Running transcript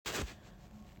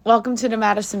Welcome to the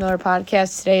Madison Miller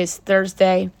Podcast. Today is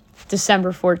Thursday,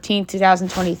 December 14th,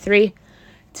 2023.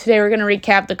 Today we're going to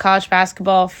recap the college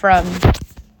basketball from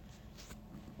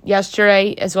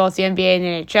yesterday, as well as the NBA and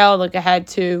the NHL. Look ahead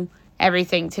to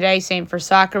everything today. Same for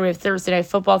soccer. We have Thursday Night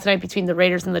Football tonight between the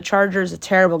Raiders and the Chargers. A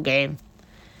terrible game.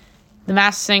 The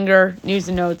Masked Singer, news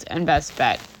and notes, and best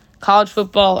bet. College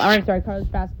basketball is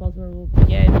where we'll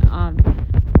begin.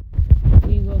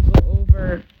 We will go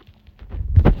over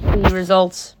the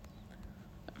results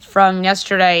from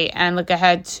yesterday and look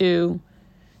ahead to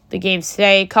the games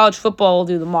today. College football we'll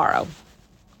do tomorrow.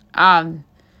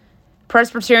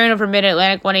 Presbyterian over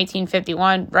Mid-Atlantic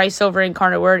 118-51. Rice over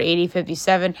Incarnate Word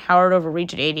 80-57. Howard over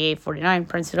Regent 88-49.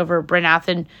 Princeton over Bryn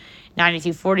Athyn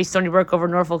 92-40. Stony Brook over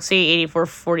Norfolk State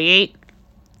 84-48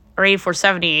 or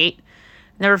 84-78.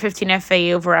 Number 15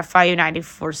 FAU over FIU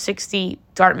 94-60.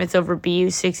 Dartmouth over BU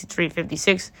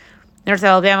 63-56. North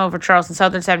Alabama over Charleston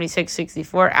Southern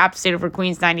 76-64. App State over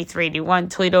Queens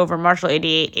 93-81. Toledo over Marshall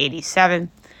 88-87.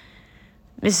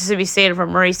 Mississippi State over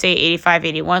Murray State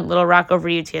 85-81. Little Rock over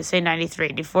UTSA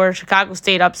 93-84. Chicago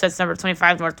State upsets number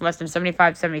 25 Northwestern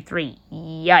 75-73.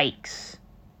 Yikes.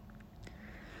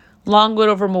 Longwood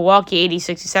over Milwaukee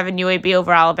 80-67. UAB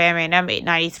over Alabama A&M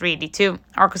 93-82.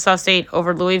 Arkansas State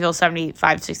over Louisville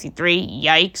 75-63.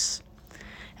 Yikes.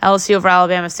 LSU over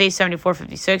Alabama State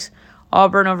 74-56.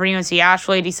 Auburn over UNC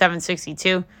Asheville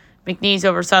 87-62. McNeese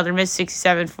over Southern Miss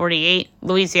 67-48.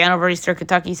 Louisiana over Eastern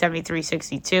Kentucky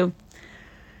 73-62.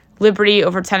 Liberty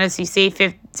over Tennessee State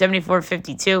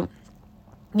 74-52. You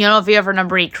know, if you ever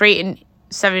number 8 Creighton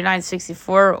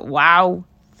 79-64. Wow.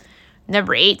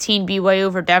 Number 18 BYU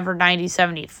over Denver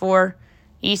 90-74.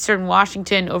 Eastern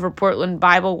Washington over Portland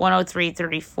Bible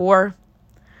 103-34.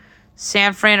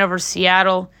 San Fran over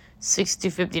Seattle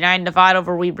 62-59. Nevada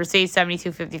over Weber State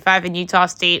 72-55. And Utah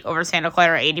State over Santa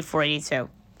Clara 84-82.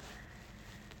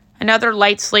 Another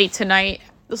light slate tonight.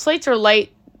 The slates are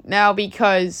light now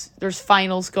because there's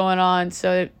finals going on,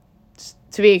 so it's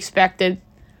to be expected.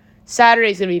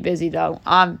 Saturday's going to be busy, though.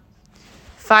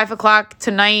 5 o'clock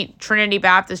tonight, Trinity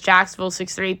Baptist, Jacksonville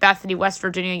 6-3. Bethany, West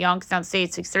Virginia, Youngstown State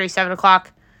 6-3. 7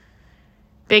 o'clock,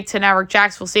 Big Ten Network,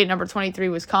 Jacksonville State, number 23,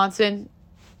 Wisconsin.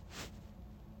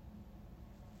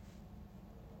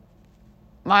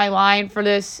 My line for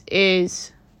this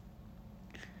is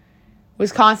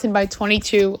Wisconsin by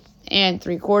 22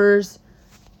 3/4.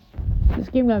 This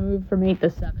game got moved from 8 to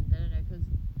 7, didn't it? Because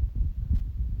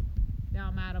now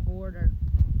I'm out of order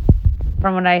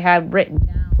from what I had written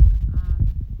down.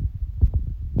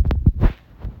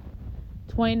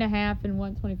 20.5 and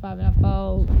 125.5.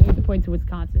 I'll leave the point to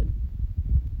Wisconsin.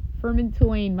 Furman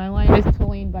Tulane. My line is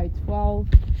Tulane by 12.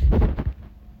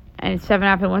 And it's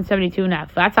 7.5 and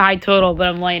 172.5. That's a high total, but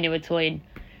I'm laying it with Tulane.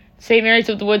 St. Mary's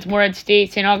of the Woods, Morehead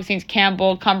State, St. Augustine's,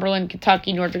 Campbell, Cumberland,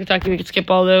 Kentucky, Northern Kentucky. We can skip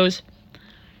all those.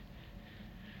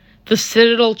 The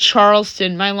Citadel,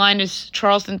 Charleston. My line is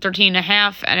Charleston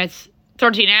 13.5, and it's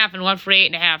 13.5 and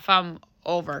 148.5. I'm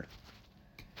over.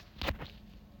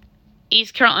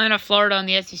 East Carolina, Florida on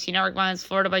the SEC Network. My line is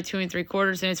Florida by 2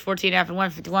 3/4, and it's 14.5 and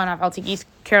 151.5. I'll take East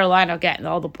Carolina getting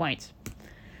all the points.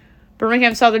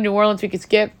 Birmingham, Southern New Orleans. We could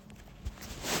skip.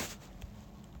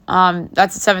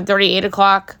 That's at 7:30, 8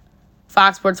 o'clock.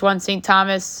 Fox Sports 1, St.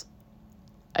 Thomas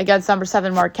against number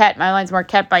 7, Marquette. My line's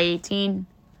Marquette by 18.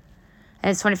 And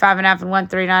it's 25.5 and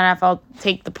 139.5. I'll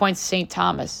take the points to St.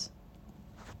 Thomas.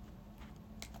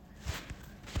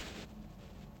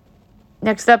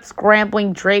 Next up,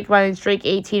 Grambling, Drake. My line's Drake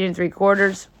 18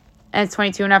 3/4. And it's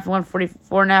 22.5 and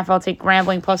 144.5. I'll take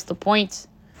Grambling plus the points.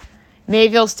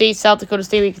 Mayville State, South Dakota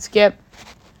State. We can skip.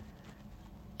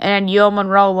 And Yale,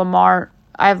 Monroe, Lamar.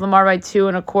 I have Lamar by 2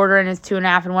 1/4, and it's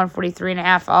 2.5 and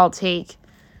 143.5. I'll take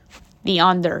the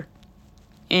under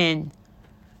in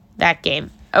that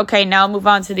game. Okay, now I'll move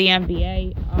on to the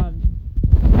NBA.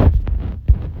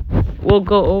 We'll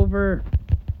go over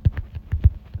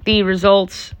the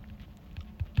results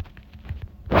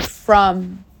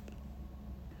from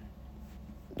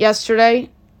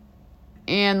yesterday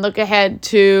and look ahead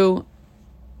to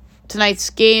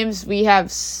tonight's games. We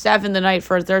have 7 tonight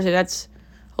for Thursday. That's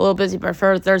a little busy, but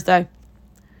for Thursday.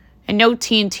 And no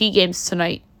TNT games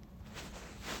tonight.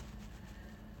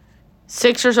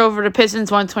 Sixers over the Pistons,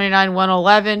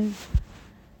 129-111.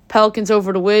 Pelicans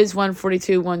over the Wiz,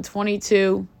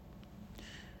 142-122.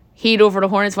 Heat over the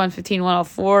Hornets,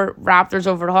 115-104. Raptors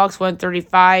over the Hawks,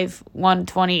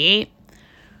 135-128.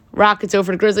 Rockets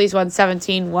over the Grizzlies,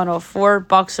 117-104.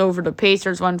 Bucks over the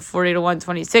Pacers,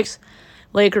 140-126.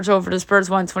 Lakers over the Spurs,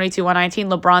 122-119.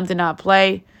 LeBron did not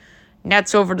play.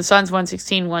 Nets over the Suns,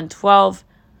 116-112.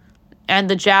 And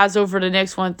the Jazz over the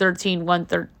Knicks,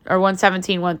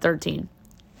 117-113.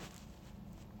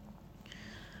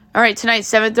 All right, tonight,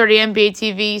 7:30 NBA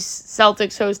TV,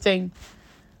 Celtics hosting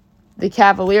the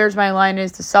Cavaliers. My line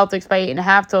is the Celtics by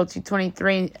 8.5, total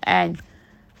 223 and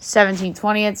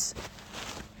 17/20.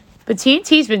 But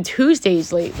TNT's been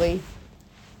Tuesdays lately,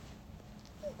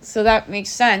 so that makes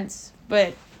sense.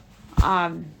 But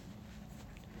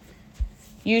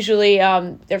usually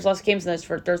there's less games than this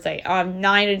for Thursday.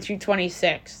 9 and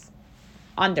 226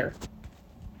 under.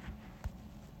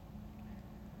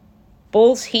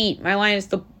 Bulls Heat. My line is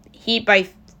the Heat by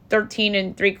 13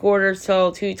 and 3/4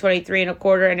 till 223 and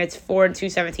 1/4, and it's 4 and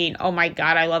 217. Oh my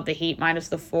God, I love the Heat minus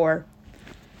the 4.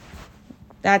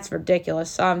 That's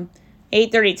ridiculous.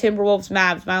 8:30 Timberwolves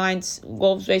Mavs. My line's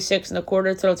Wolves by 6 and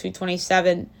 1/4 total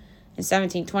 227 and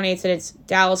 17/20. And it's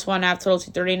Dallas 1.5 total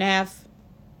 230.5.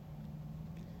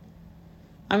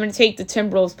 I'm going to take the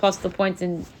Timberwolves plus the points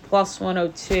and plus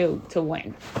 102 to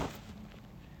win.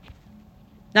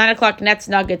 9 o'clock Nets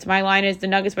Nuggets. My line is the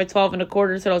Nuggets by 12 and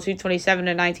 1/4 total 227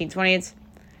 and 19/20.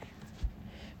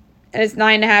 And it's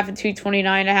 9.5 and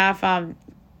 229.5. I'm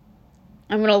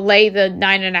going to lay the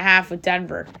 9.5 with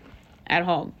Denver at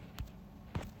home.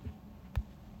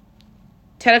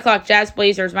 10 o'clock Jazz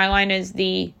Blazers. My line is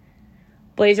the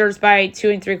Blazers by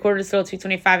 2 and 3/4 total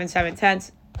 225 and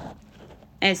 7/10.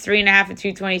 And it's 3.5 and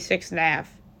 226.5.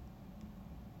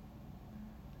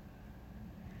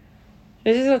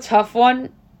 This is a tough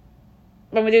one.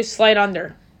 I'm going to do slight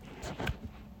under.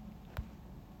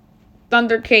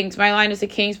 Thunder Kings. My line is the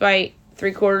Kings by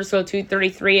 3/4, so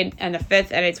 233 and the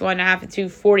 5th, and it's 1.5 and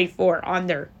 244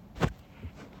 under.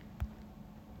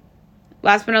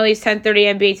 Last but not least, 10:30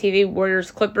 NBA TV,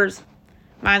 Warriors Clippers.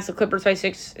 Mine's the Clippers by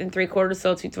 6 and 3/4,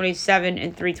 so 227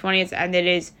 and 3/20, and it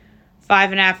is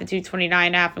 5.5 and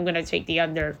 229.5. I'm going to take the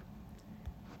under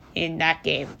in that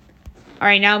game. All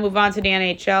right, now move on to the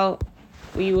NHL.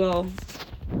 We will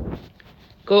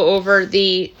go over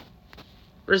the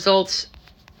results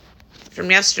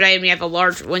from yesterday, and we have a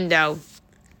large window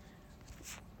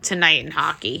tonight in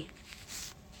hockey.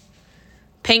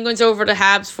 Penguins over the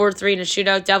Habs 4-3 in a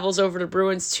shootout. Devils over the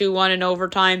Bruins 2-1 in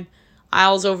overtime.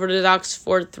 Isles over the Ducks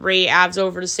 4-3. Avs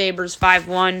over the Sabres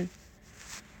 5-1.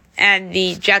 And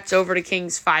the Jets over the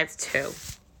Kings 5-2.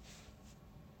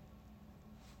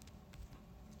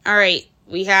 All right,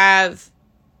 we have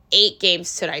 8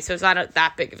 games tonight, so it's not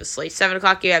that big of a slate. 7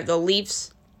 o'clock, you have the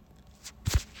Leafs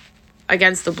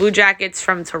against the Blue Jackets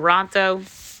from Toronto.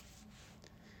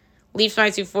 Leafs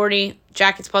minus 240.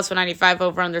 Jackets plus 195.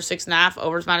 Over under 6.5.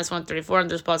 Overs minus 134.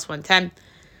 Unders plus 110.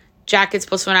 Jackets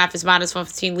plus 1.5 is minus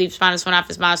 115. Leafs minus 1.5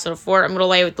 is minus 104. I'm going to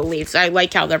lay with the Leafs. I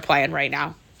like how they're playing right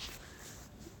now.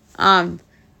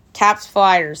 Caps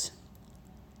Flyers.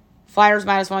 Flyers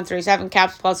minus 137.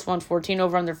 Caps plus 114.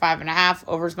 Over under 5.5.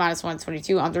 Overs minus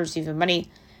 122. Unders even money.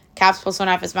 Caps plus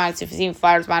 1.5 is minus 215.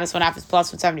 Flyers minus 1.5 is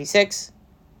plus 176.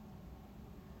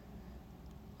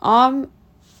 I'm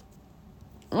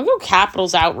going to go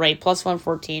Capitals outright, plus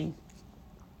 114.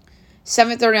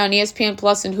 7:30 on ESPN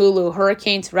Plus and Hulu,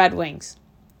 Hurricanes, Red Wings.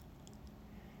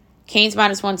 Canes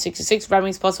minus 166, Red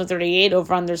Wings plus 138,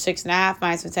 over under 6.5,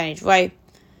 minus 110 each way.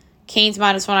 Canes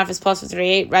minus 1.5 is plus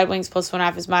 138, Red Wings plus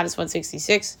 1.5 is minus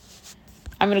 166.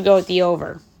 I'm going to go with the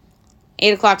over.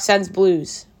 8 o'clock, Sens,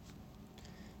 Blues.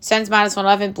 Sens minus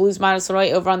 111, Blues minus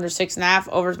 108, over under 6.5,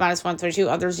 overs minus 132,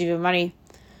 others even money.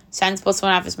 Sens plus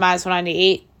 1.5 is minus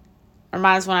 198. Or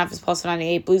minus 1.5 is plus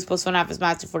 198. Blues plus 1.5 is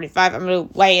minus 245. I'm going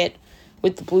to lay it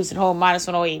with the Blues at home, minus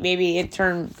 108. Maybe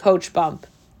interim coach bump.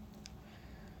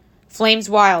 Flames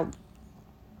Wild.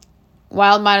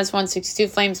 Wild minus 162.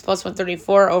 Flames plus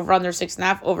 134. Over under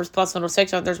 6.5. Overs plus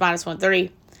 106. Unders minus 130.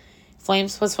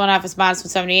 Flames plus 1.5 is minus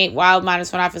 178. Wild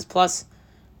minus 1.5 is plus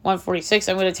 146.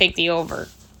 I'm going to take the over.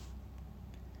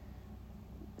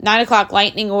 9 o'clock,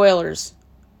 Lightning Oilers.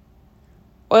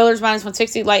 Oilers minus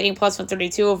 160, Lightning plus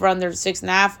 132, over under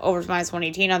 6.5, overs minus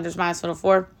 118, unders minus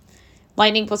 104.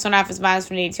 Lightning plus 1.5 is minus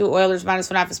 182, Oilers minus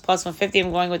 1.5 is plus 150.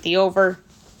 I'm going with the over.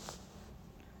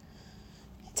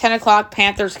 10 o'clock,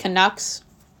 Panthers Canucks.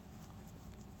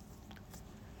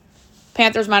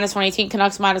 Panthers minus 118,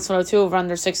 Canucks minus 102, over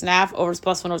under 6.5, overs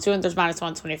plus 102, unders minus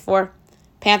 124.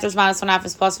 Panthers minus 1.5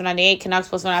 is plus 198, Canucks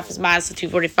plus 1.5 is minus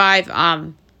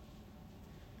 245.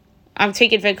 I'm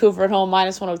taking Vancouver at home,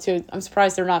 minus 102. I'm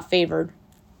surprised they're not favored.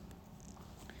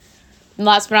 And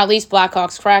last but not least,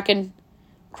 Blackhawks, Kraken.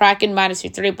 Kraken minus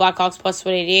 230, Blackhawks plus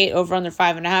 188, over under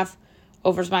 5.5.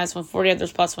 Overs minus 140,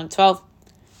 others plus 112.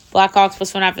 Blackhawks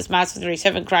plus 1.5 is minus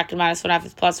 137, Kraken minus 1.5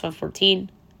 is plus 114.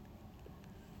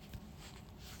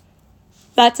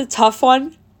 That's a tough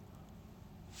one.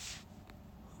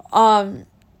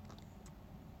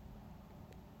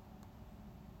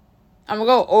 I'm going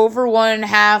to go over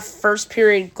 1.5 first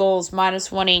period goals,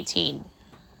 minus 118.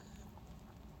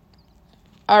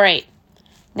 All right.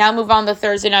 Now move on to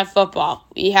Thursday Night Football.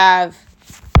 We have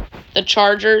the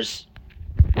Chargers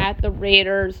at the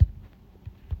Raiders.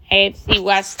 AFC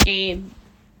West game.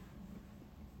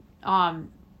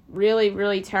 Really,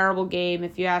 really terrible game,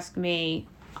 if you ask me.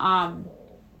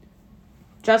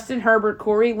 Justin Herbert,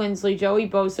 Corey Linsley, Joey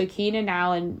Bosa, Keenan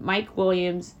Allen, Mike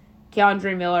Williams,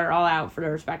 Keandre Miller all out for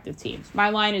their respective teams. My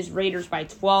line is Raiders by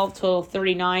 12, total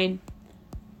 39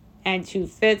 and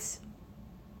 2/5.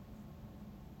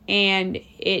 And it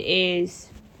is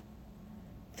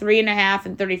 3.5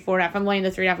 and 34.5. I'm laying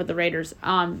the 3.5 with the Raiders.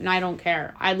 And I don't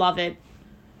care. I love it.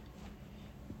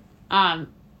 I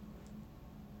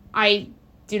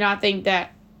do not think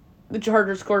that the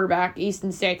Chargers quarterback,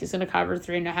 Easton Stick, is going to cover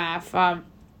 3.5.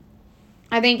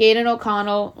 I think Aiden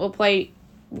O'Connell will play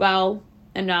well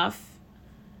enough.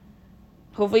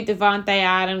 Hopefully Devontae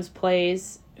Adams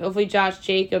plays. Hopefully Josh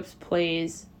Jacobs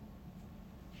plays.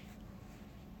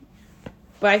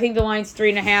 But I think the line's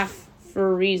 3.5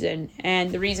 for a reason.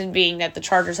 And the reason being that the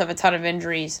Chargers have a ton of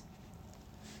injuries.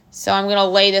 So I'm going to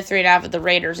lay the 3.5 with the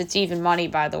Raiders. It's even money,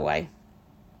 by the way.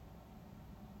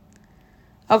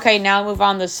 Okay, now move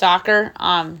on to soccer.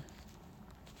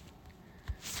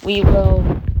 We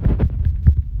will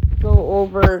go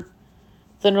over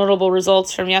the notable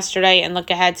results from yesterday and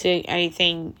look ahead to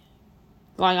anything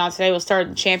going on today. We'll start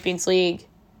the Champions League.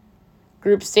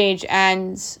 Group stage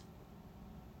ends.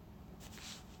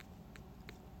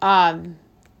 RP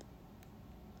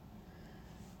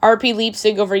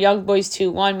Leipzig over Young Boys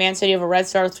 2-1. Man City over Red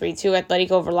Star 3-2.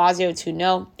 Atletico over Lazio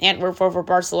 2-0. Antwerp over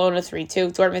Barcelona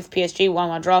 3-2. Dortmund PSG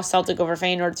 1-1 draw. Celtic over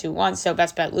Feyenoord 2-1. So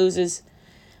best bet loses.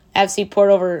 FC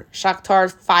Porto over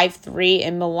Shakhtar 5-3.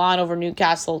 And Milan over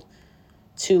Newcastle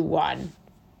 2-1.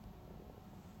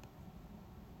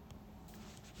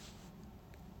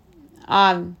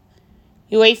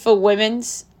 UEFA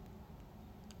Women's.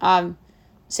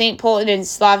 St. Pölten and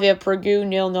Slavia Prague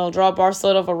 0-0 draw.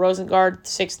 Barcelona over Rosengard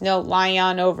 6-0.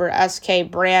 Lyon over SK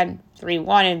Brand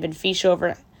 3-1. And Benfica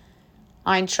over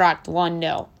Eintracht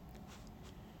 1-0.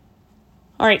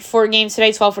 All right, 4 games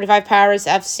today. 12:45 Paris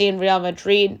FC and Real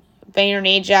Madrid. Bayern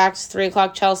Ajax 3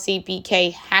 o'clock Chelsea,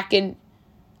 BK Häcken,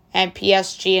 and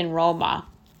PSG and Roma.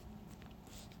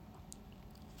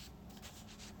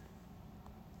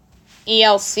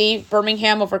 ELC,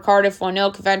 Birmingham over Cardiff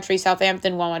 1-0, Coventry,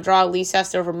 Southampton 1-1 draw,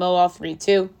 Leicester over Millwall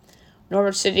 3-2,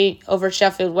 Norwich City over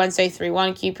Sheffield Wednesday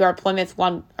 3-1, QPR Plymouth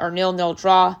 0-0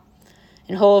 draw,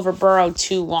 and Hull over Borough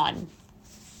 2-1.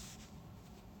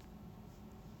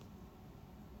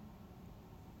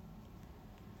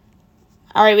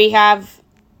 All right, we have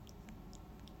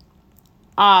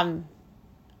the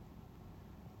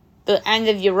end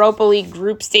of Europa League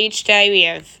group stage today. We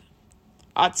have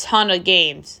a ton of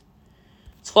games.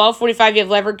 12:45, you have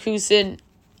Leverkusen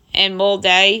and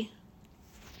Molde.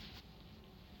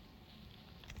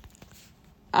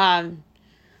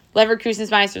 Leverkusen's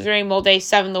 -3, Molde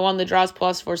 7-1. The draw's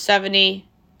plus 470.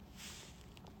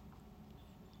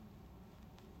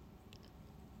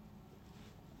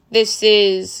 This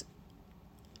is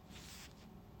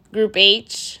Group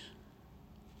H.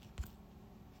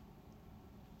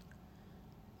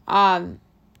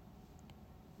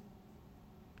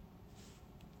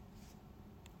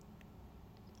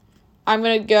 I'm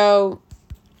going to go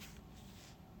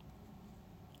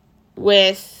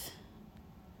with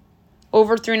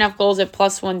over 3.5 goals at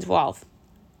plus 112.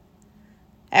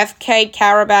 FK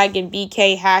Karabag and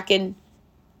BK Häcken.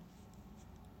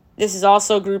 This is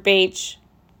also Group H.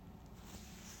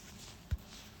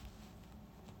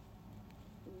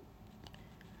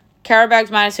 Karabag's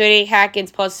 -88,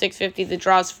 Häcken's plus 650. The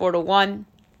draw's 4-1.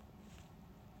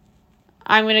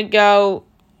 I'm going to go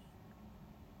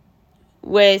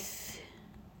with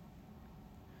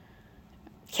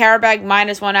Karabag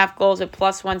 -1.5 goals at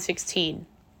plus 116.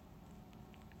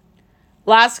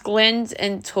 Las Glins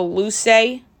and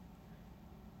Toulouse.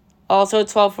 Also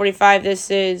 12:45. This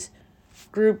is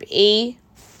Group E.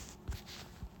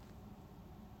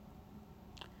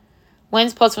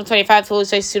 Wins plus 125.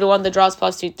 Toulouse 2-1. The draws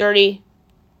plus 230.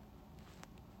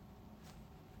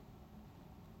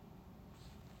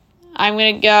 I'm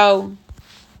going to go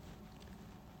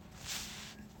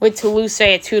with Toulouse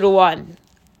at 2-1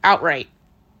 outright.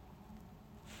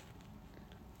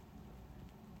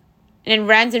 And in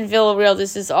Rennes and Villarreal,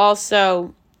 this is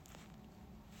also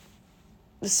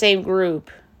the same group.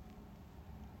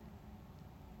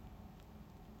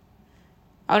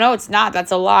 Oh, no, it's not.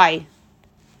 That's a lie.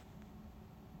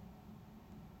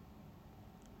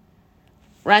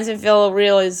 Rennes and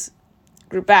Villarreal is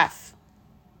Group F.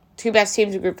 two best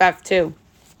teams in Group F, too.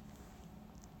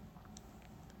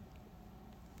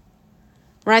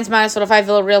 Reds minus 105,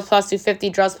 Villarreal plus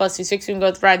 250, draws plus 260. We can go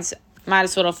with Reds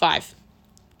minus 105.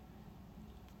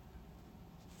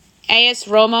 AS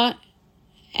Roma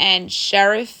and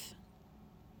Sheriff.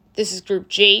 This is Group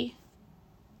G.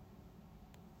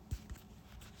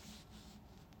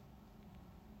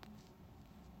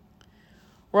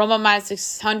 Roma minus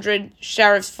 600,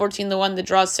 Sheriff's 14-1, the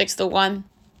draw 6-1.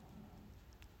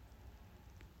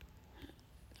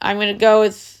 I'm going to go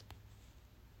with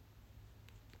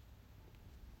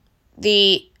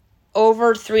the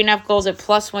over 3.5 goals at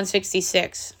plus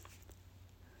 166.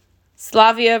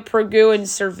 Slavia, Prague, and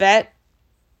Servette.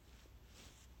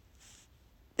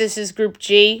 This is Group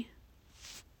G.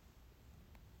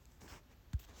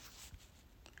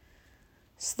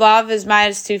 Slav is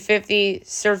minus 250.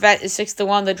 Servette is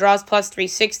 6-1. The draw is plus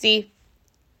 360.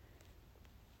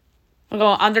 We're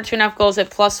going under 2.5 goals at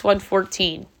plus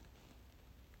 114.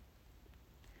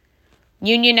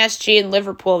 Union SG and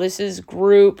Liverpool. This is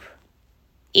Group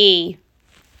E.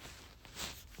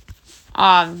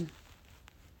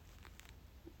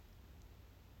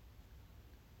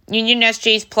 Union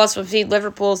SG is plus 150.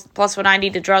 Liverpool's plus 190.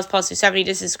 The draw is plus 270.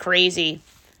 This is crazy.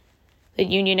 The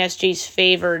Union SG is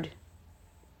favored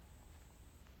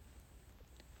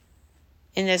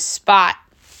in this spot.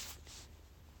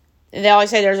 And they always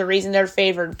say there's a reason they're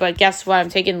favored, but guess what? I'm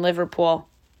taking Liverpool.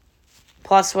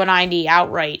 Plus 190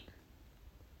 outright.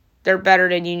 They're better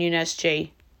than Union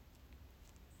SG.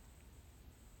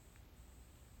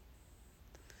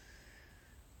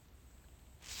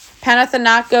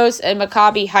 Panathinaikos and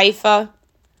Maccabi Haifa.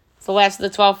 It's the last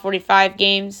of the 12:45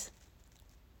 games.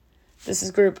 This is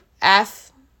Group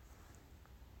F.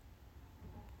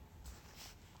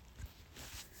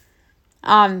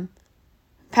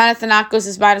 Panathinaikos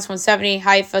is minus 170.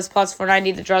 Haifa is plus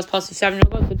 490. The draw is plus 270.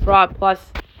 We'll go with the draw at plus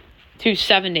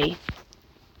 270.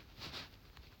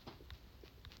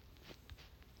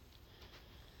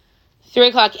 Three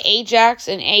o'clock, Ajax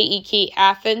and AEK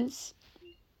Athens.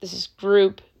 This is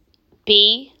Group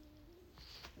B.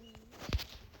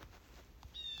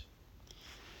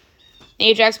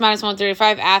 Ajax minus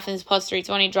 135. Athens plus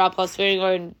 320. Draw plus 320.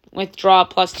 Going with draw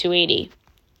plus 280.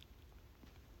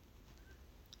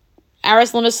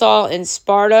 Aris Limassol and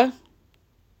Sparta.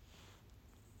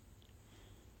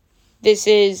 This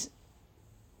is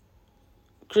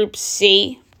Group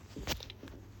C.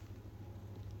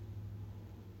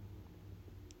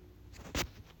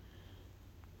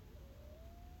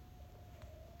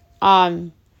 Aris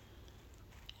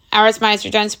minus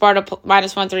 310, Sparta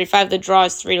minus 135. The draw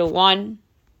is 3-1.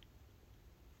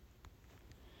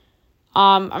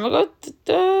 I'm gonna go with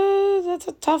that's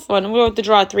a tough one. I'm gonna go with the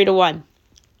draw at 3-1.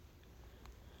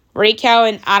 Rakow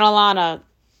and Atalanta.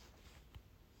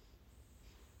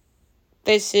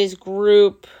 This is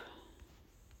Group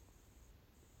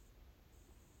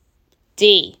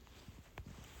D.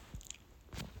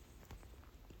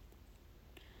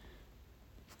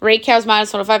 Rakow's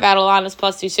minus 105, Atalanta's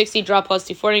plus 260, draw plus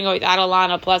 240, go with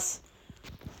Atalanta plus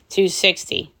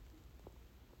 260.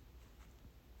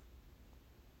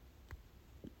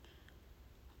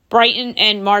 Brighton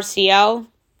and Marseille.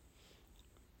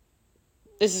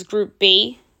 This is Group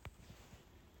B.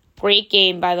 Great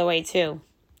game, by the way, too.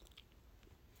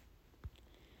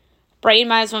 Brighton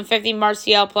minus 150,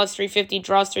 Marseille plus 350,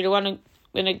 draws 3-1. I'm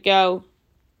going to go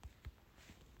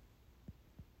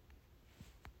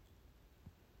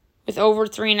with over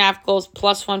 3.5 goals,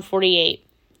 plus 148.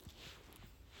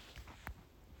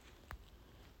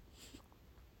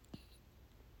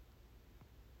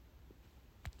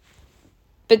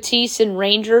 Betis and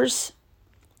Rangers.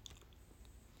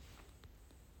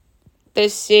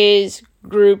 This is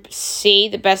Group C,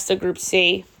 the best of Group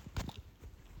C.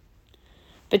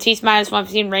 Betis minus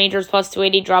 115, Rangers plus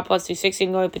 280, draw plus 260,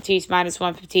 and go with Betis minus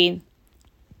 115.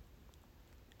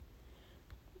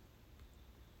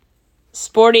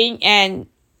 Sporting and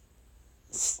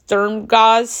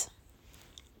Sturmgaz.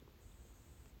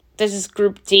 This is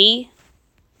Group D.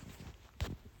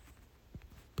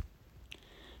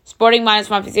 Sporting minus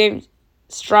 115.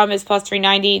 Strum is plus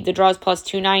 390. The draw is plus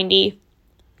 290.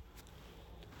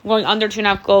 I'm going under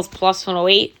 2.5 goals, plus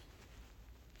 108.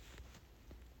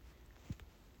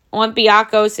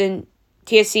 Olympiacos and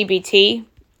TSCBT.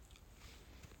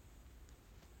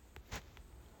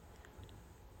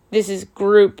 This is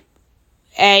Group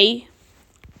A.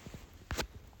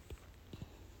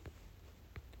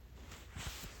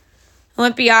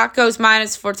 Olympiacos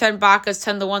minus 410. Bacchus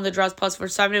 10-1. The draws plus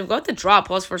 470. We'll go with the draw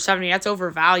plus 470. That's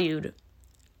overvalued.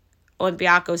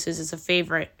 Olympiacos is a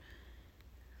favorite.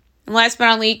 And last but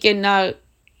not least, in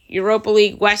Europa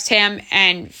League, West Ham,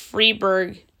 and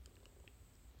Freiburg.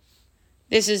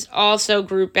 This is also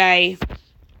Group A.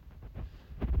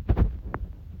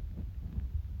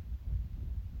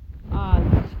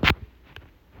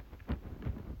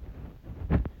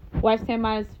 West Ham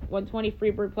minus 120,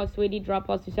 Freiburg plus 280, draw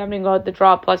plus 270, and go with the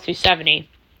draw plus 270.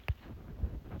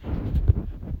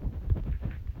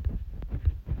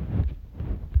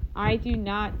 I do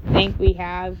not think we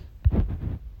have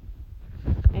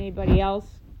anybody else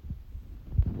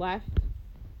left.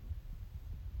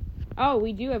 Oh,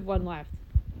 we do have one left.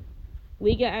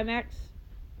 Liga MX.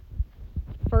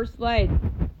 First leg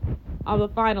of the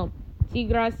final.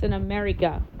 Tigres in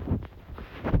America.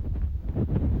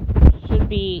 Should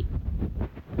be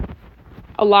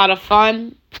a lot of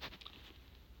fun.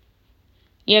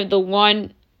 You have the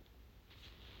 1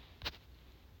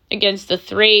 against the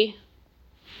 3.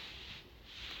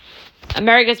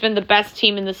 America's been the best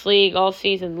team in this league all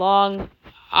season long.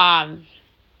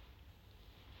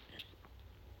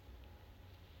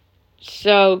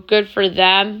 So good for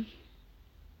them.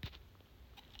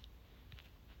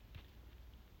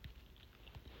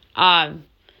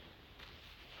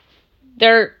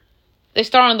 They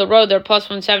start on the road. They're plus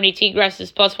 170. Tigres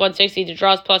is plus 160. The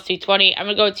draws plus 220. I'm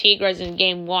going to go with Tigres in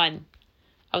game 1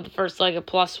 of the first leg of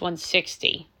plus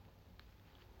 160.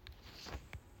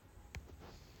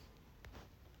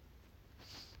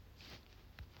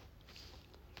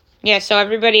 Yeah, so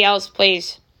everybody else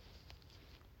plays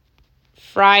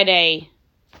Friday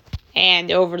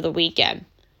and over the weekend.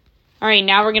 All right,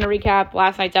 now we're going to recap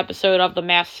last night's episode of The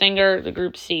Masked Singer, the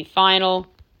Group C final.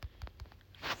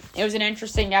 It was an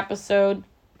interesting episode,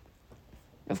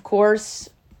 of course.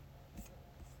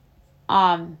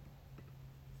 It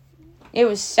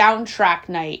was soundtrack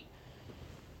night.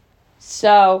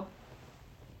 So,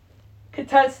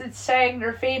 contestants sang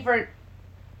their favorite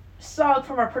song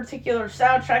from a particular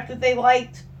soundtrack that they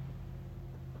liked.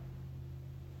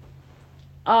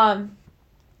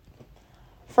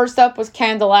 First up was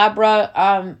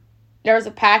Candelabra. There was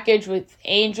a package with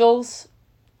angels.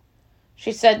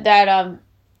 She said that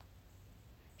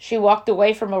she walked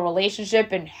away from a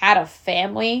relationship and had a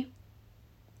family.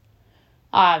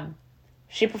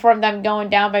 She performed "I'm Going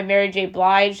Down" by Mary J.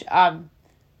 Blige. The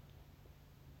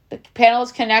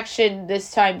panel's connection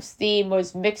this time's theme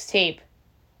was mixtape.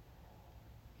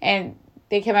 And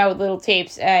they came out with little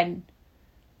tapes, and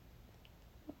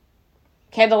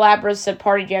Candelabra said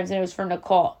party jams, and it was from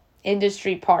Nicole.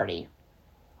 Industry Party.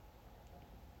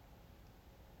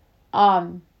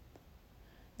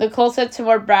 Nicole said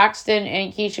Tamar Braxton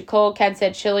and Keisha Cole. Ken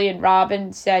said Chili, and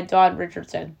Robin said Dawn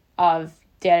Richardson of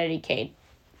Danity Kane.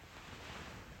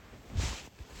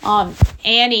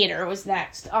 Anteater was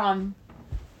next.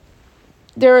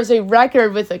 There was a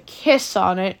record with a kiss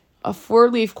on it, a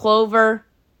 4-leaf clover,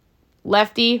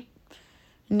 Lefty.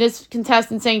 And this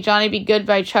contestant sang Johnny Be Good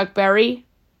by Chuck Berry.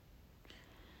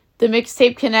 The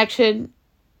mixtape connection,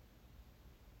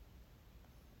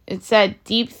 it said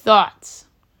Deep Thoughts.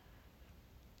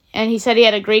 And he said he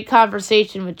had a great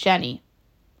conversation with Jenny.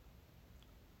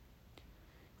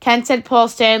 Ken said Paul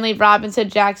Stanley, Robin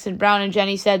said Jackson Brown, and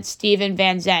Jenny said Steven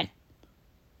Van Zandt.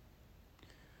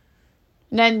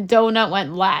 And then Donut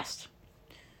went last.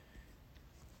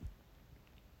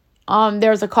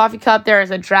 There's a coffee cup,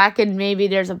 there's a Draken, maybe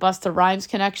there's a Busta Rhymes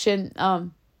connection.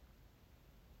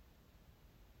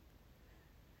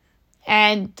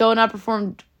 And Donut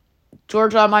performed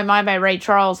Georgia on My Mind by Ray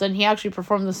Charles, and he actually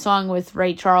performed the song with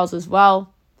Ray Charles as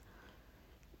well.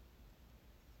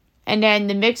 And then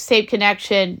the mixtape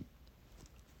connection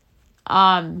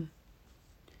was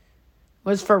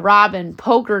for Robin,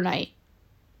 Poker Night.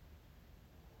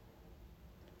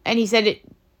 And he said it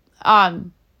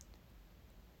on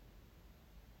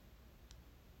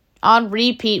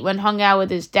repeat when hung out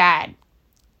with his dad.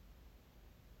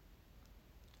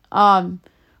 Robin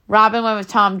went with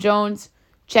Tom Jones.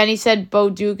 Jenny said Bo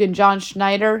Duke and John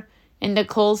Schneider. And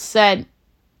Nicole said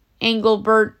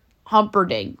Engelbert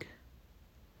Humperdinck.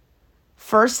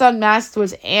 First unmasked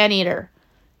was Anteater.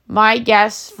 My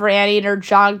guess for Anteater,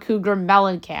 John Cougar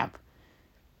Mellencamp.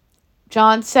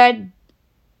 John said,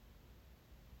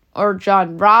 or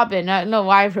John Robin. I don't know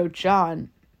why I wrote John.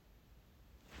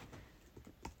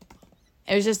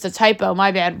 It was just a typo,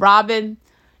 my bad. Robin,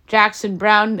 Jackson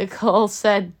Brown. Nicole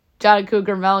said John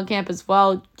Cougar Mellencamp as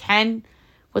well. Ken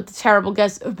with the terrible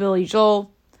guess of Billy Joel.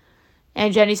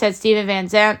 And Jenny said Steven Van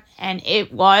Zandt. And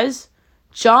it was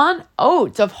John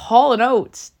Oates of Hall &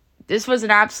 Oates. This was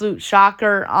an absolute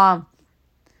shocker.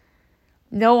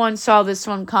 No one saw this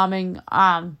one coming.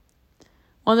 One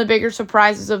of the bigger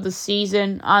surprises of the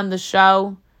season on the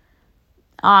show.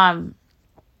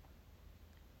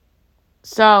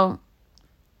 So,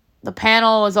 the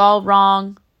panel was all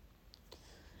wrong.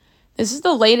 This is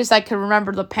the latest I can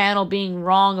remember the panel being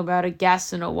wrong about a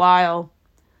guest in a while.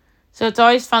 So, it's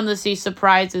always fun to see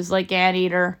surprises like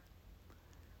Anteater.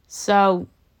 So,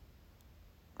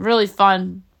 really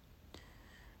fun.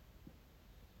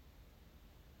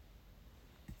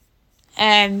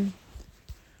 And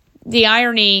the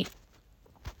irony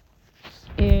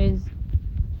is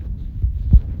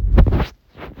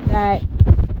that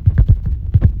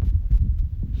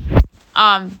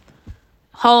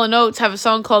Hall & Oates have a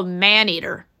song called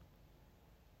Maneater.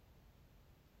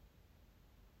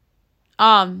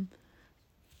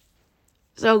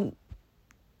 So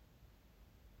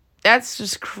that's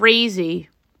just crazy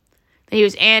that he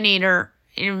was Anteater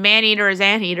and Maneater is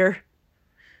Anteater.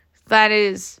 That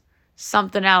is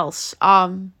something else.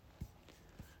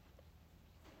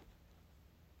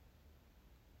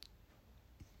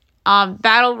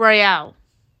 Battle Royale.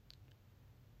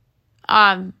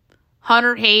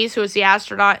 Hunter Hayes, who was the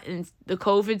astronaut in the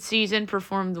COVID season,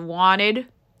 performed Wanted.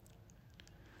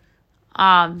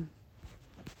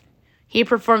 He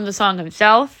performed the song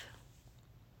himself.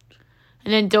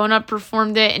 And then Donut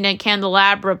performed it, and then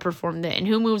Candelabra performed it. And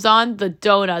who moves on? The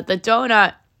Donut. The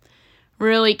Donut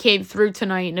really came through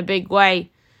tonight in a big way.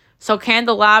 So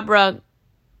Candelabra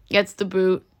gets the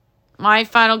boot. My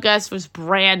final guess was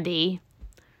Brandy.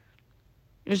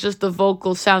 It was just the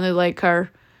vocals sounded like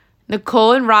her.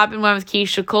 Nicole and Robin went with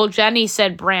Keisha Cole. Jenny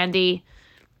said Brandy.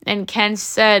 And Ken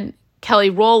said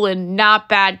Kelly Rowland. Not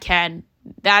bad, Ken.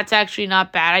 That's actually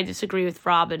not bad. I disagree with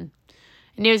Robin.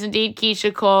 And it was indeed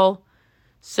Keisha Cole.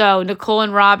 So Nicole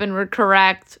and Robin were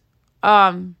correct.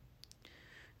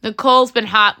 Nicole's been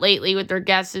hot lately with their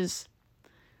guesses.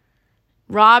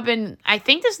 Robin, I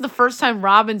think this is the first time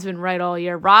Robin's been right all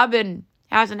year. Robin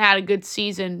hasn't had a good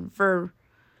season for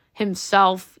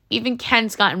himself. Even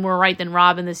Ken's gotten more right than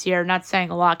Robin this year. Not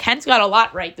saying a lot. Ken's got a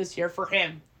lot right this year for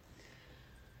him.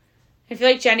 I feel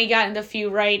like Jenny gotten a few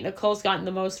right. Nicole's gotten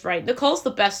the most right. Nicole's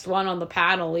the best one on the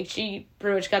panel. Like, she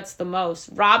pretty much gets the most.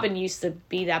 Robin used to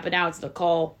be that, but now it's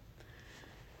Nicole.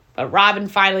 But Robin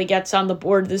finally gets on the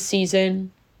board this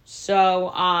season.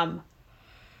 So,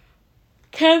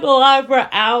 Candelabra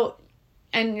out.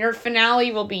 And your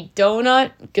finale will be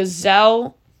Donut,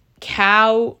 Gazelle,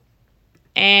 Cow,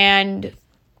 and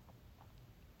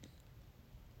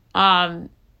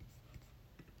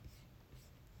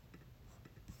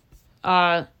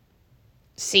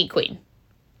Sea Queen.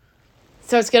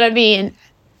 So it's going to be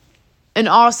an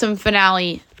awesome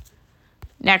finale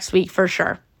next week for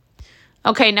sure.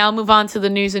 Okay, now move on to the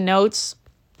news and notes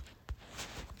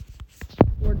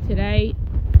for today.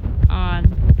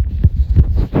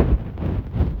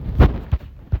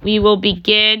 We will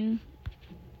begin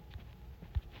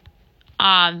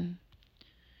in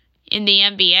the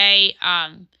NBA.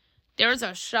 There was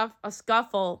a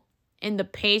scuffle in the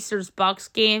Pacers-Bucks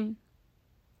game.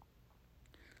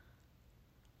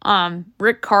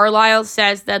 Rick Carlisle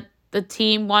says that the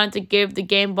team wanted to give the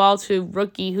game ball to a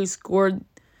rookie who scored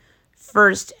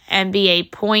first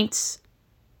NBA points.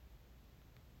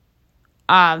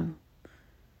 So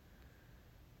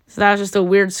that was just a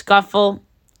weird scuffle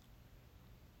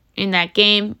in that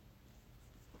game.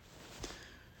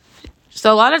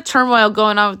 So a lot of turmoil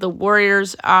going on with the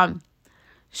Warriors.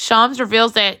 Shams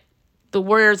reveals that the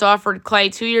Warriors offered Clay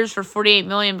 2 years for $48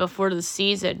 million before the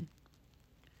season.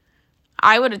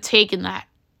 I would have taken that.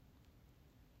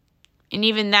 And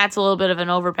even that's a little bit of an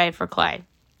overpay for Clay.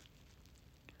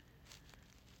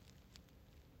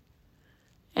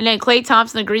 And then Klay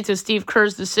Thompson agreed to Steve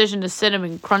Kerr's decision to sit him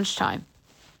in crunch time.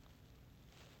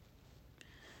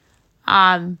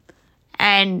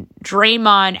 And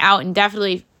Draymond out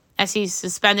indefinitely as he's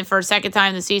suspended for a second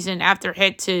time this season after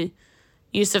hit to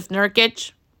Yusuf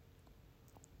Nurkic.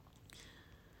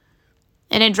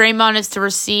 And then Draymond is to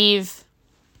receive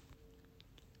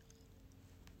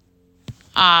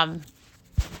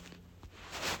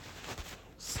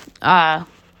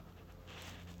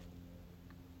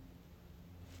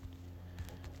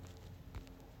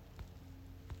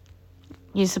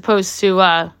he's supposed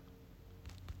to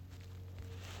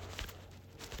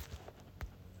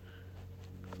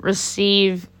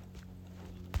receive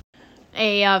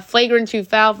a flagrant 2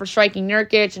 foul for striking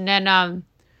Nurkic, and then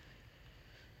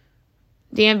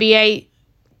the NBA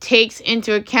takes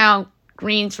into account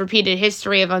Green's repeated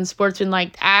history of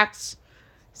unsportsmanlike acts,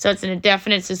 so it's an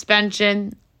indefinite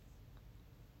suspension.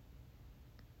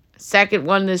 Second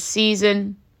one this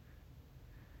season.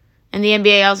 And the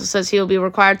NBA also says he will be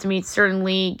required to meet certain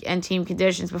league and team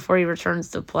conditions before he returns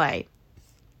to play.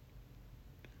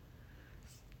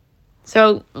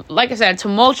 So, like I said,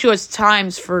 tumultuous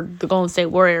times for the Golden State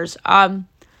Warriors. The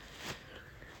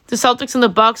Celtics and the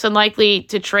Bucks unlikely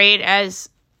to trade as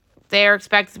they are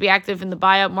expected to be active in the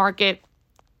buyout market.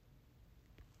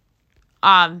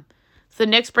 The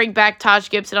Knicks bring back Taj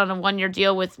Gibson on a 1-year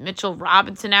deal with Mitchell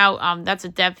Robinson out. That's a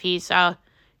depth piece.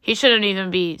 He shouldn't even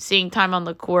be seeing time on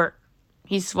the court.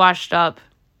 He's washed up.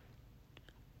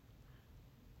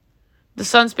 The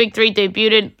Suns' Big Three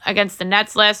debuted against the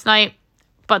Nets last night,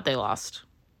 but they lost.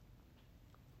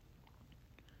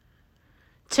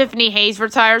 Tiffany Hayes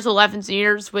retires 11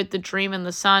 years with the Dream and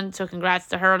the Sun, so congrats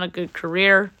to her on a good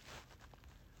career.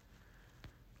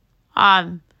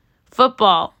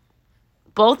 Football.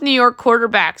 Both New York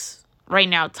quarterbacks right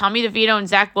now, Tommy DeVito and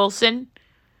Zach Wilson,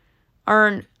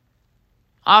 earn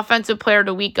Offensive Player of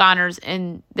the Week honors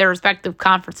in their respective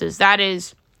conferences. That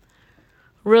is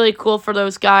really cool for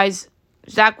those guys.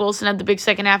 Zach Wilson had the big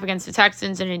second half against the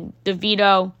Texans, and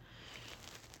DeVito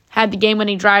had the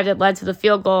game-winning drive that led to the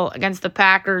field goal against the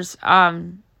Packers.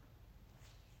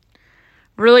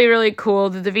 Really, really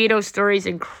cool. The DeVito story is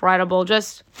incredible.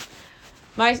 Just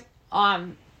my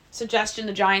suggestion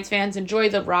to Giants fans, enjoy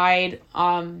the ride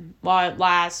while it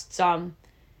lasts.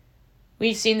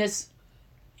 We've seen this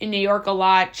in New York a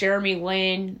lot. Jeremy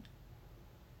Lin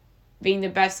being the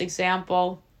best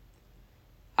example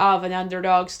of an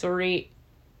underdog story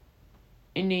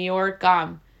in New York.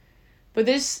 But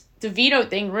this DeVito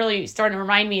thing really started to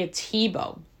remind me of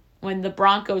Tebow when the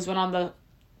Broncos went on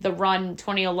the run in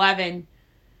 2011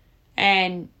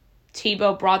 and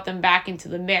Tebow brought them back into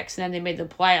the mix and then they made the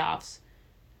playoffs.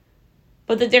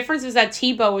 But the difference is that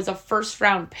Tebow was a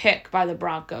first-round pick by the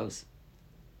Broncos.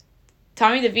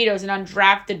 Tommy DeVito is an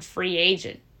undrafted free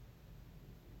agent.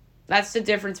 That's the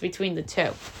difference between the two.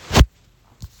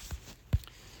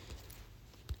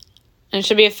 And it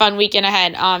should be a fun weekend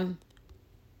ahead.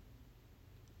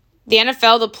 The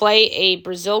NFL to play a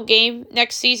Brazil game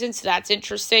next season, so that's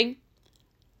interesting.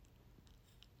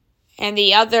 And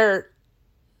the other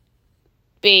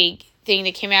big thing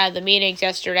that came out of the meetings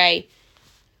yesterday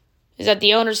is that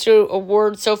the owners to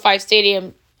award SoFi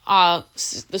Stadium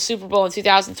the Super Bowl in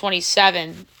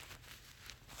 2027.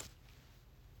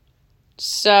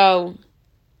 So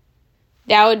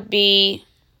that would be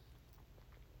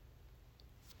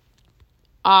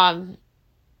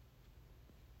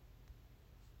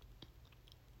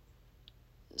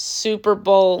Super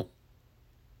Bowl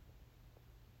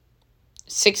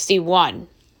 61.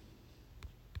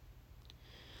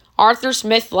 Arthur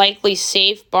Smith likely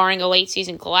safe, barring a late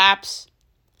season collapse.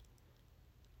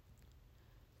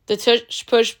 The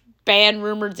tush-push ban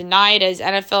rumor denied, as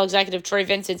NFL executive Troy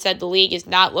Vincent said the league is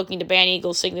not looking to ban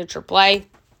Eagles' signature play.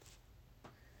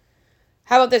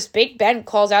 How about this? Big Ben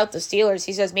calls out the Steelers.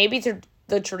 He says maybe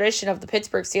the tradition of the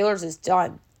Pittsburgh Steelers is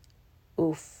done.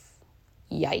 Oof.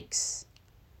 Yikes.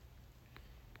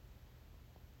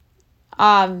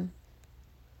 So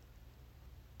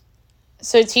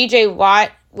TJ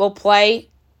Watt will play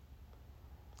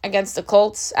against the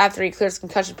Colts after he clears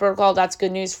concussion protocol. That's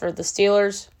good news for the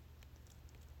Steelers.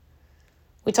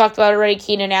 We talked about it already.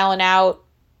 Keenan Allen out.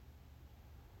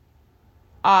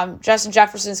 Justin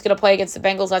Jefferson's going to play against the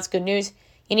Bengals. That's good news.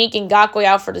 Yannick Ngakoue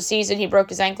out for the season. He broke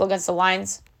his ankle against the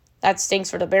Lions. That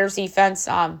stinks for the Bears defense.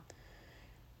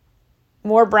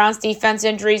 More Browns defense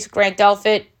injuries. Grant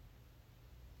Delpit.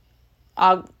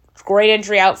 Great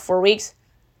injury, out 4 weeks.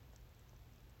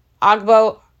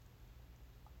 Ogbo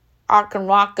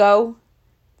Okunwako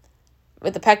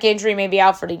with the pec injury may be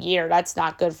out for the year. That's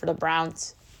not good for the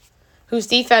Browns, whose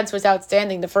defense was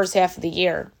outstanding the first half of the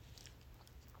year.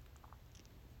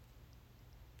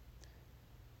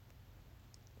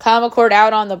 Kyle McCord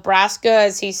out on Nebraska,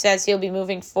 as he says he'll be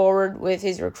moving forward with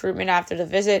his recruitment after the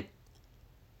visit.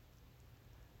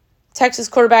 Texas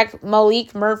quarterback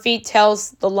Malik Murphy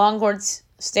tells the Longhorns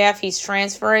staff he's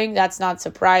transferring. That's not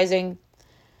surprising.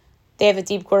 They have a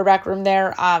deep quarterback room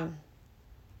there.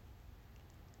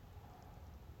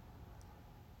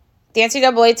 The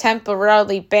NCAA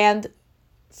temporarily banned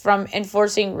from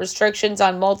enforcing restrictions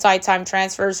on multi-time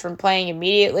transfers from playing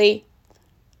immediately.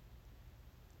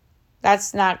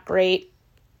 That's not great.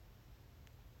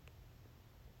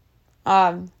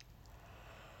 Ohio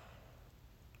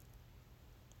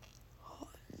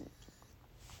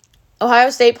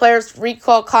State players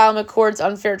recall Kyle McCord's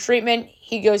unfair treatment.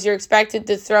 He goes, "You're expected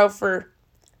to throw for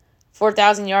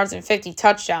 4,000 yards and 50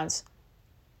 touchdowns."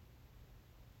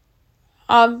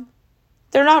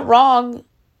 They're not wrong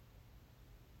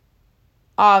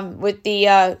with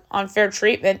the unfair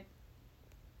treatment.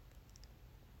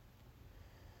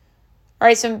 All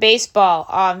right, some baseball.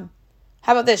 How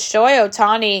about this? Shohei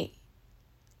Ohtani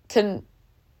can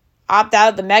opt out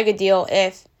of the mega deal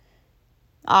if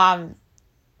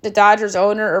the Dodgers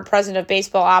owner or president of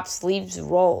baseball ops leaves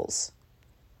roles.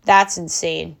 That's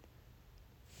insane.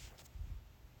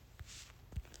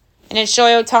 And then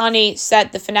Shohei Ohtani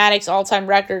set the Fanatics all-time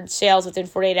record sales within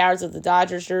 48 hours of the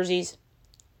Dodgers jerseys.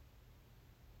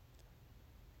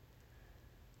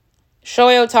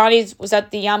 Shohei Ohtani was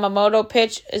at the Yamamoto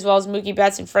pitch, as well as Mookie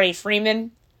Betts and Freddie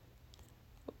Freeman.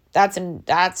 That's an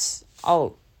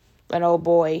oh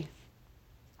boy.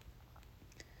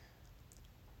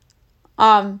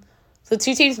 The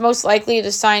two teams most likely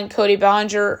to sign Cody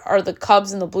Bellinger are the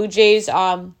Cubs and the Blue Jays.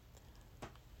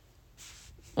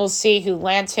 We'll see who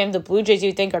lands him. The Blue Jays,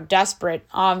 you think, are desperate.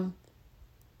 How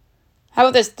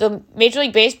about this? The Major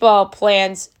League Baseball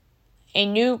plans a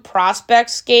new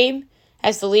prospects game,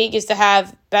 as the league is to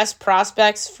have best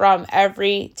prospects from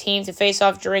every team to face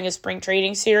off during a spring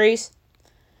trading series.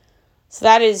 So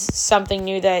that is something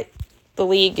new that the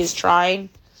league is trying.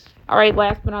 All right,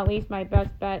 last but not least, my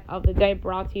best bet of the day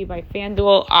brought to you by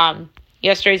FanDuel.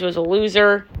 Yesterday's was a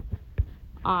loser.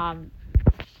 I'm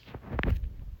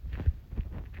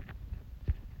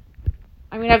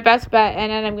going to have best bet, and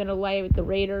then I'm going to lay with the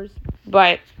Raiders,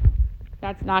 but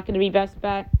that's not going to be best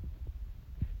bet.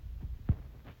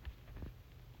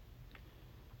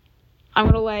 I'm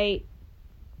going to lay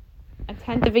a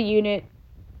tenth of a unit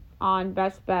on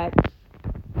best bet.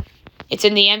 It's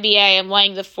in the NBA. I'm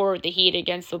laying the 4 with the Heat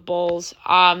against the Bulls.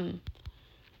 Bam's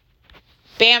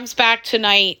back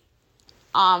tonight.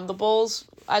 The Bulls,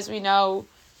 as we know,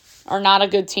 are not a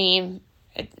good team.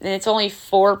 It's only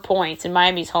 4 points, and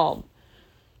Miami's home.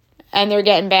 And they're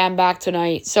getting Bam back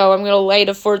tonight. So I'm going to lay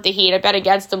the 4 with the Heat. I bet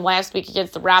against them last week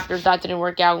against the Raptors. That didn't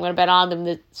work out. I'm going to bet on them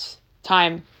this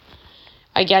time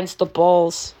against the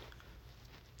Bulls.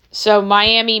 So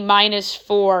Miami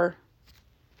 -4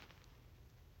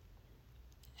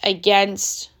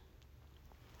 against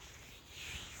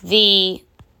the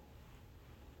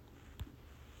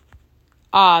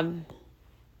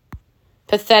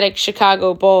pathetic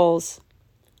Chicago Bulls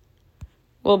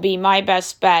will be my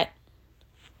best bet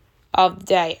of the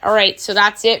day. All right, so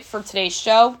that's it for today's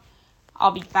show.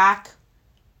 I'll be back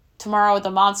tomorrow with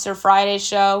the Monster Friday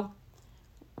show.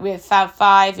 We have Fab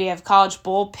 5. We have College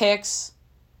Bowl picks,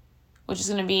 which is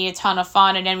going to be a ton of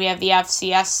fun. And then we have the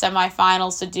FCS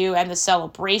semifinals to do and the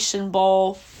Celebration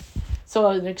Bowl. So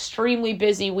an extremely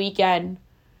busy weekend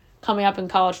coming up in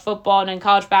college football and then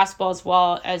college basketball, as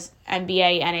well as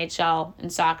NBA, NHL,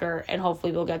 and soccer. And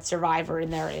hopefully we'll get Survivor in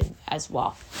there as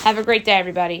well. Have a great day,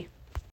 everybody.